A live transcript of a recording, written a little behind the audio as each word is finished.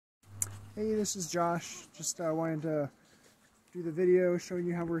Hey, this is Josh. Just wanted to do the video showing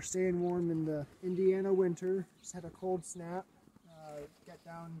you how we're staying warm in the Indiana winter. Just had a cold snap, get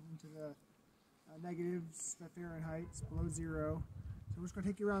down into the negatives, the Fahrenheit, below zero. So we're just going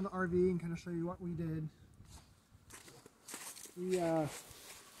to take you around the RV and kind of show you what we did. A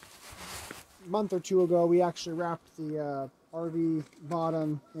month or two ago, we actually wrapped the RV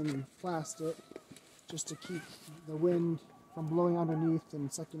bottom in plastic just to keep the wind from blowing underneath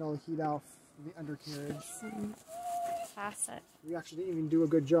and sucking all the heat out of the undercarriage. Classic. We actually didn't even do a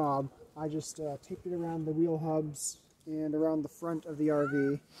good job. I just taped it around the wheel hubs and around the front of the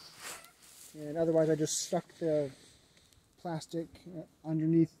RV. And otherwise I just stuck the plastic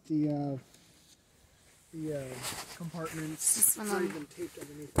underneath the compartments. This one not even taped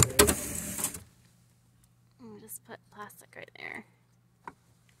underneath there. We'll just put plastic right there.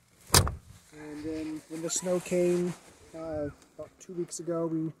 And then when the snow came about 2 weeks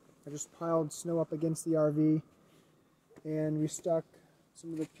ago, I just piled snow up against the RV, and we stuck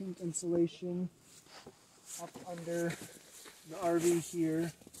some of the pink insulation up under the RV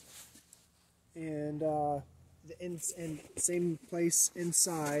here, and same place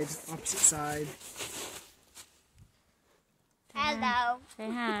inside, opposite side. Hello. Say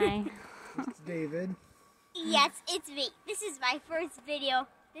hi. It's David. Yes, it's me. This is my first video.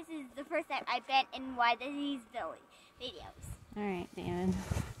 This is the first time I've been in one of these videos. Alright, David.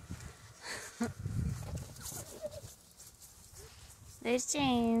 There's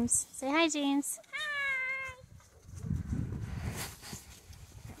James. Say hi, James. Hi.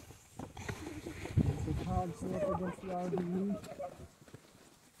 The clouds up against the RV.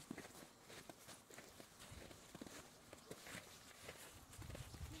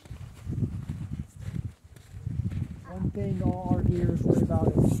 One thing all RVers worry about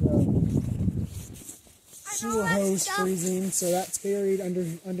is sewer hose freezing, so that's buried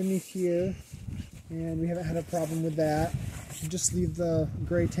underneath here, and we haven't had a problem with that. Just leave the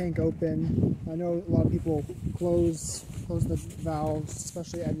gray tank open. I know a lot of people close the valves,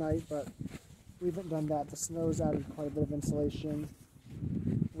 especially at night, but we haven't done that. The snow's added quite a bit of insulation.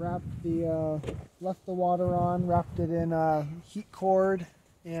 Left the water on, wrapped it in heat cord,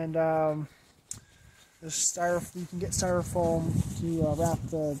 and you can get styrofoam to wrap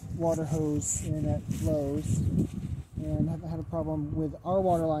the water hose in at Lowe's, and haven't had a problem with our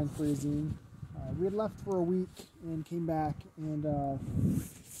water line freezing. We had left for a week and came back, and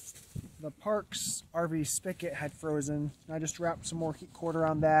the Parks RV spigot had frozen. I just wrapped some more heat cord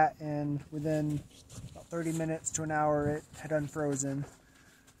around that, and within about 30 minutes to an hour it had unfrozen.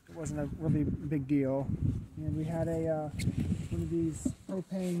 It wasn't a really big deal. And we had one of these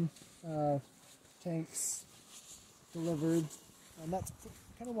propane tanks delivered, and that's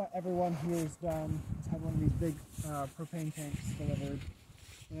kind of what everyone here has done, is had one of these big propane tanks delivered,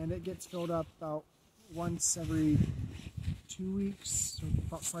 and it gets filled up about once every 2 weeks, so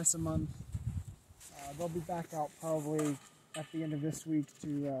about twice a month. They'll be back out probably at the end of this week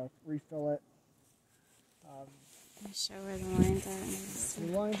to refill it. Let me show where the lines are.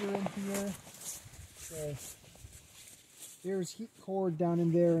 The lines are in here. So there's heat cord down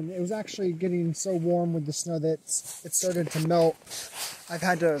in there, and it was actually getting so warm with the snow that it started to melt. I've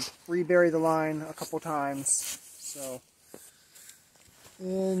had to rebury the line a couple times. So,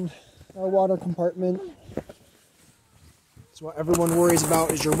 and our water compartment. That's what everyone worries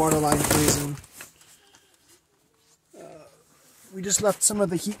about, is your water line freezing. We just left some of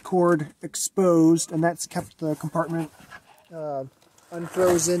the heat cord exposed, and that's kept the compartment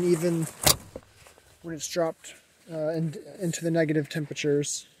unfrozen even when it's dropped into the negative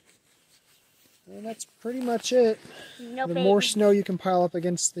temperatures. And that's pretty much it. No the baby. more snow you can pile up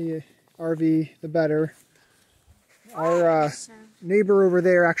against the RV, the better. Our neighbor over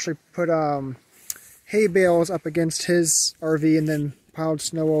there actually put hay bales up against his RV and then piled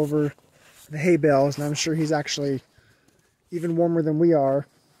snow over the hay bales, and I'm sure he's actually even warmer than we are.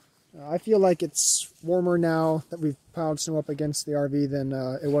 I feel like it's warmer now that we've piled snow up against the RV than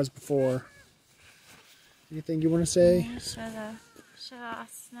it was before. Anything you want to say? Show the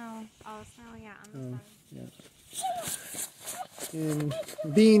snow. Oh, snow, yeah, on the side. Yeah. And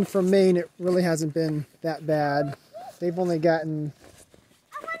being from Maine, it really hasn't been that bad. They've only gotten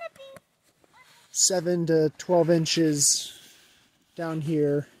 7 to 12 inches down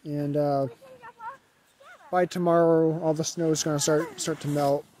here, and by tomorrow all the snow is going to start to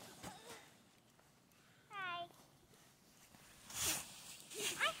melt.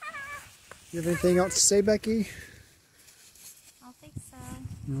 You have anything else to say, Becky? I don't think so.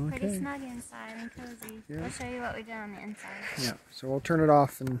 Okay. Pretty snug inside and cozy. Yeah. I'll show you what we did on the inside. Yeah, so we'll turn it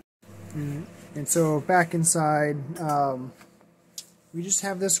off, and so back inside, we just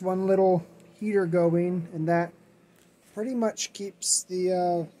have this one little heater going, and that pretty much keeps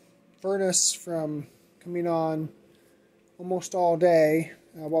the furnace from coming on almost all day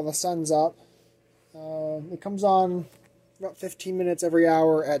while the sun's up. It comes on about 15 minutes every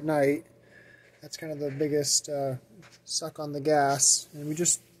hour at night. That's kind of the biggest suck on the gas. And we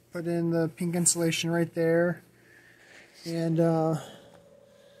just put in the pink insulation right there, and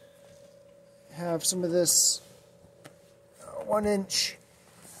have some of this 1-inch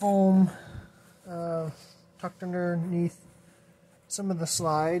foam tucked underneath some of the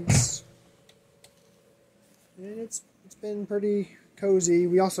slides, and it's been pretty cozy.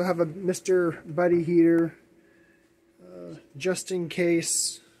 We also have a Mr. Buddy heater just in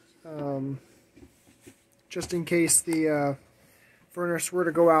case the furnace were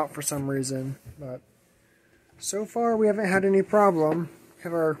to go out for some reason. But so far we haven't had any problem. We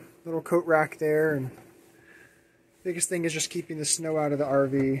have our little coat rack there, and biggest thing is just keeping the snow out of the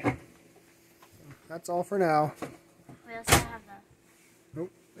RV. That's all for now. We also have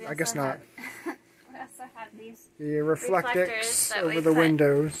Nope, I guess not. We also have these The reflectors over the put,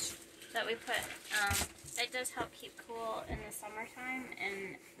 windows. that we put. It does help keep cool in the summertime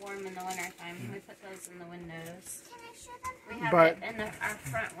and warm in the wintertime. We put those in the windows. Can I show them? We have it in our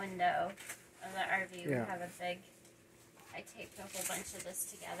front window of the RV. We Yeah. have a big. I taped a whole bunch of this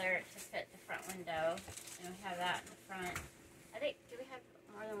together to fit the front window, and we have that in the front. I think, do we have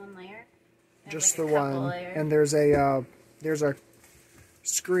more than one layer? Just like the one, layers. and there's a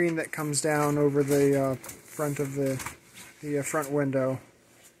screen that comes down over the front of the front window.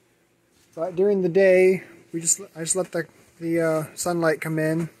 But during the day, I just let the sunlight come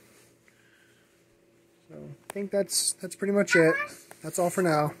in. So I think that's pretty much it. That's all for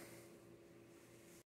now.